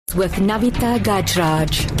With NAVITHA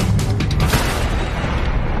GAJRAJ.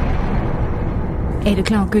 8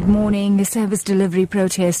 o'clock, good morning. A service delivery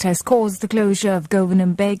protest has caused the closure of Govan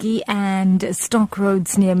and Mbeki and stock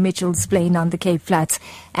roads near Mitchell's Plain on the Cape Flats.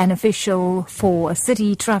 An official for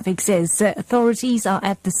city traffic says authorities are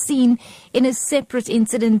at the scene in a separate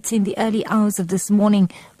incident in the early hours of this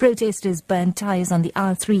morning. Protesters burned tyres on the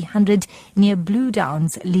R300 near Blue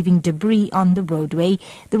Downs, leaving debris on the roadway.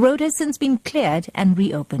 The road has since been cleared and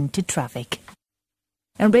reopened to traffic.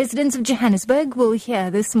 And residents of Johannesburg will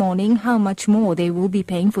hear this morning how much more they will be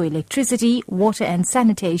paying for electricity, water and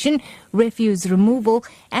sanitation, refuse removal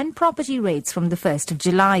and property rates from the 1st of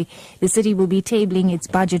July. The city will be tabling its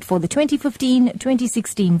budget for the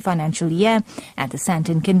 2015-2016 financial year at the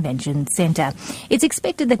Sandton Convention Centre. It's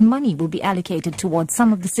expected that money will be allocated towards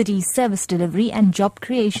some of the city's service delivery and job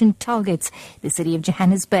creation targets. The city of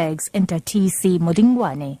Johannesburg's Ntatisi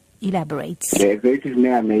Modingwane elaborates. The executive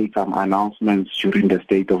mayor made some announcements during the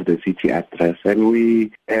State of the City address, and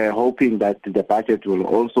we are hoping that the budget will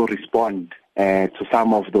also respond to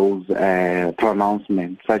some of those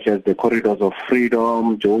pronouncements, such as the corridors of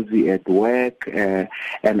freedom, Josie at work,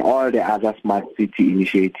 and all the other smart city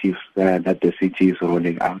initiatives that the city is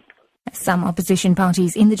rolling out. Some opposition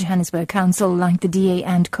parties in the Johannesburg Council, like the DA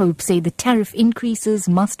and COPE, say the tariff increases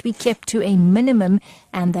must be kept to a minimum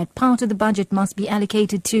and that part of the budget must be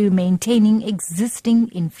allocated to maintaining existing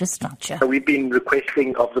infrastructure. We've been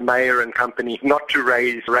requesting of the mayor and company not to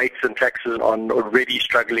raise rates and taxes on already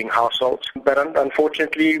struggling households. But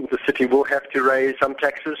unfortunately, the city will have to raise some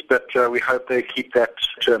taxes, but we hope they keep that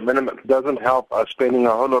to a minimum. It doesn't help us spending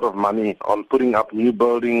a whole lot of money on putting up new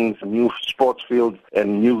buildings, new sports fields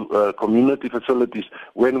and new community facilities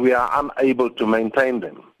when we are unable to maintain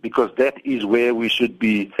them, because that is where we should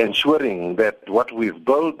be ensuring that what we've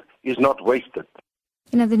built is not wasted.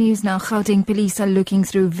 In other news now, Gauteng police are looking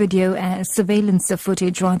through surveillance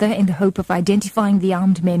footage in the hope of identifying the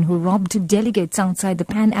armed men who robbed delegates outside the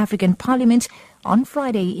Pan-African Parliament on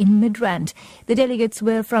Friday in Midrand. The delegates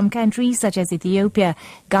were from countries such as Ethiopia,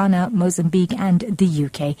 Ghana, Mozambique and the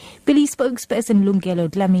UK. Police spokesperson Lungelo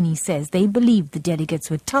Dlamini says they believe the delegates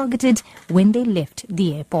were targeted when they left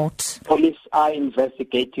the airport. Police are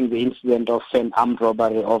investigating the incident of an armed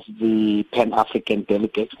robbery of the Pan-African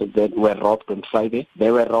delegates that were robbed on Friday. They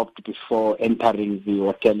were robbed before entering the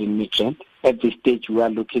hotel in Midrand. At this stage, we are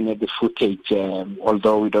looking at the footage,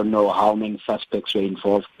 although we don't know how many suspects were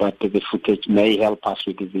involved, but the footage may help us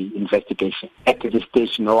with the investigation. At this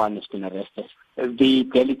stage, no one has been arrested. The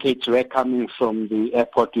delegates were coming from the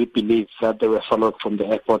airport. We believe that they were followed from the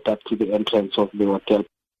airport up to the entrance of the hotel.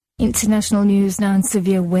 International news now.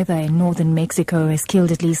 Severe weather in northern Mexico has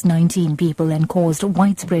killed at least 19 people and caused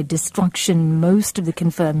widespread destruction. Most of the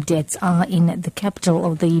confirmed deaths are in the capital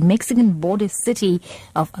of the Mexican border city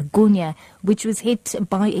of Aguña, which was hit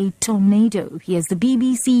by a tornado. Here's the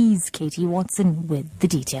BBC's Katie Watson with the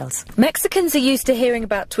details. Mexicans are used to hearing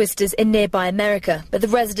about twisters in nearby America, but the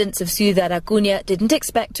residents of Ciudad Aguña didn't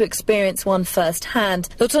expect to experience one firsthand.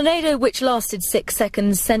 The tornado, which lasted 6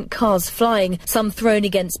 seconds, sent cars flying, some thrown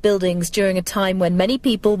against buildings during a time when many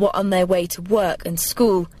people were on their way to work and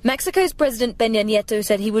school. Mexico's President Peña Nieto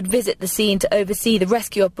said he would visit the scene to oversee the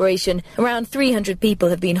rescue operation. Around 300 people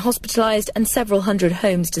have been hospitalized and several hundred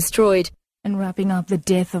homes destroyed. And wrapping up, the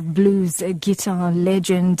death of blues guitar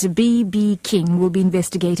legend B.B. King will be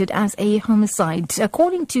investigated as a homicide.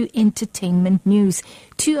 According to Entertainment News,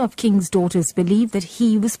 2 of King's daughters believe that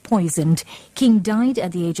he was poisoned. King died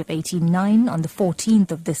at the age of 89 on the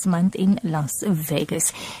 14th of this month in Las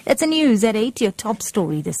Vegas. That's the news at 8, your top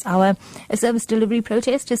story this hour. A service delivery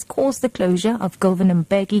protest has caused the closure of Govan and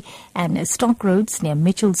Mbeki and stock roads near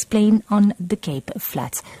Mitchell's Plain on the Cape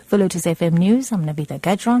Flats. For Lotus FM News, I'm NAVITHA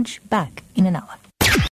GAJRAJ, back in an hour.